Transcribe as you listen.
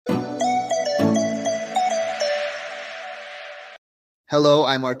Hello,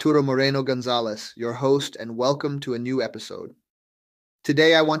 I'm Arturo Moreno Gonzalez, your host, and welcome to a new episode.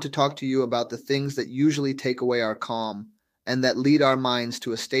 Today, I want to talk to you about the things that usually take away our calm and that lead our minds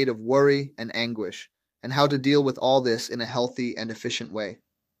to a state of worry and anguish, and how to deal with all this in a healthy and efficient way.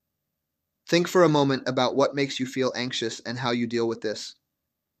 Think for a moment about what makes you feel anxious and how you deal with this.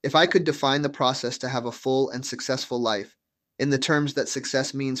 If I could define the process to have a full and successful life, in the terms that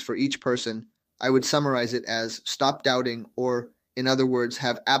success means for each person, I would summarize it as stop doubting, or, in other words,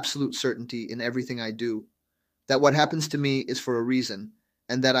 have absolute certainty in everything I do, that what happens to me is for a reason,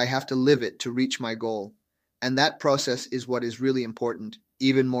 and that I have to live it to reach my goal. And that process is what is really important,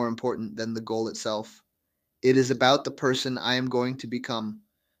 even more important than the goal itself. It is about the person I am going to become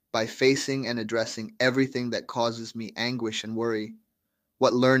by facing and addressing everything that causes me anguish and worry,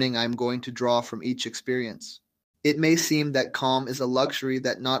 what learning I'm going to draw from each experience. It may seem that calm is a luxury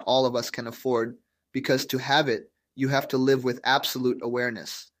that not all of us can afford, because to have it, you have to live with absolute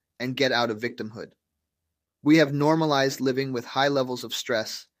awareness and get out of victimhood. We have normalized living with high levels of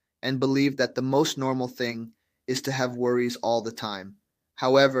stress and believe that the most normal thing is to have worries all the time.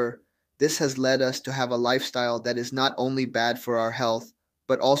 However, this has led us to have a lifestyle that is not only bad for our health,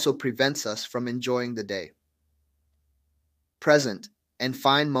 but also prevents us from enjoying the day present and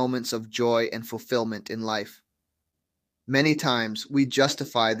find moments of joy and fulfillment in life. Many times we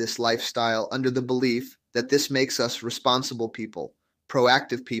justify this lifestyle under the belief that this makes us responsible people,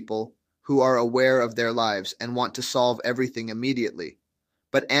 proactive people who are aware of their lives and want to solve everything immediately.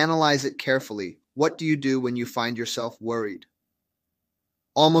 But analyze it carefully. What do you do when you find yourself worried?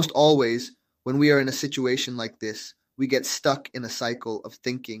 Almost always, when we are in a situation like this, we get stuck in a cycle of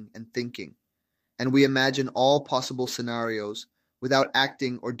thinking and thinking, and we imagine all possible scenarios without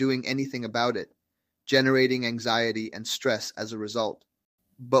acting or doing anything about it, generating anxiety and stress as a result.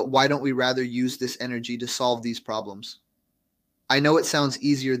 But why don't we rather use this energy to solve these problems? I know it sounds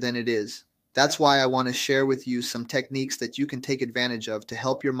easier than it is. That's why I want to share with you some techniques that you can take advantage of to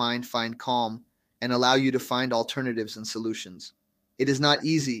help your mind find calm and allow you to find alternatives and solutions. It is not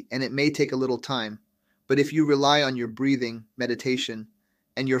easy and it may take a little time, but if you rely on your breathing, meditation,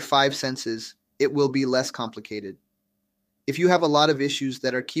 and your five senses, it will be less complicated. If you have a lot of issues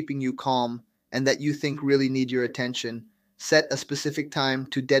that are keeping you calm and that you think really need your attention, set a specific time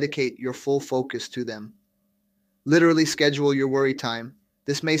to dedicate your full focus to them. Literally schedule your worry time.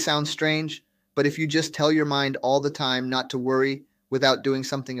 This may sound strange, but if you just tell your mind all the time not to worry without doing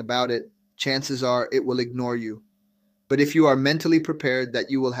something about it, chances are it will ignore you. But if you are mentally prepared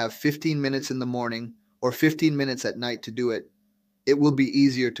that you will have 15 minutes in the morning or 15 minutes at night to do it, it will be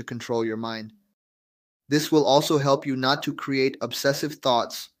easier to control your mind. This will also help you not to create obsessive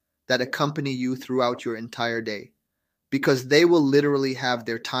thoughts that accompany you throughout your entire day, because they will literally have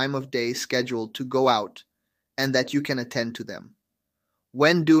their time of day scheduled to go out and that you can attend to them.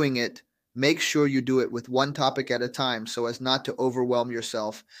 When doing it, make sure you do it with one topic at a time so as not to overwhelm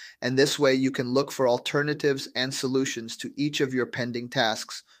yourself, and this way you can look for alternatives and solutions to each of your pending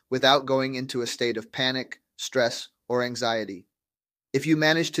tasks without going into a state of panic, stress, or anxiety. If you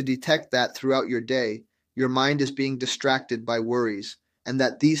manage to detect that throughout your day, your mind is being distracted by worries, and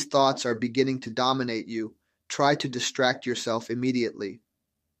that these thoughts are beginning to dominate you, try to distract yourself immediately.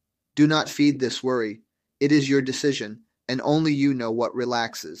 Do not feed this worry. It is your decision, and only you know what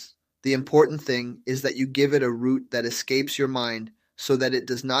relaxes. The important thing is that you give it a route that escapes your mind so that it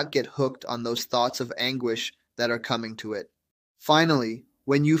does not get hooked on those thoughts of anguish that are coming to it. Finally,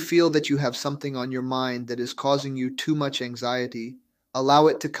 when you feel that you have something on your mind that is causing you too much anxiety, allow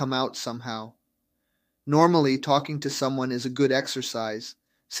it to come out somehow. Normally, talking to someone is a good exercise,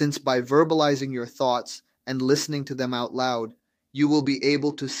 since by verbalizing your thoughts and listening to them out loud, you will be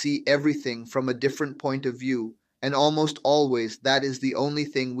able to see everything from a different point of view, and almost always that is the only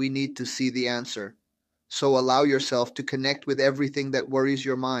thing we need to see the answer. So allow yourself to connect with everything that worries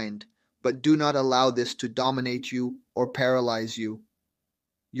your mind, but do not allow this to dominate you or paralyze you.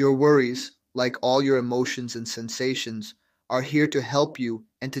 Your worries, like all your emotions and sensations, are here to help you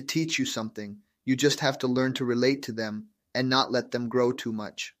and to teach you something. You just have to learn to relate to them and not let them grow too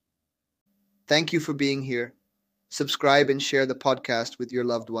much. Thank you for being here. Subscribe and share the podcast with your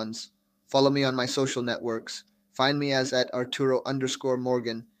loved ones. Follow me on my social networks. Find me as at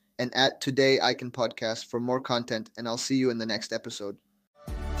Arturo_Morgan and at Today I Can Podcast for more content, and I'll see you in the next episode.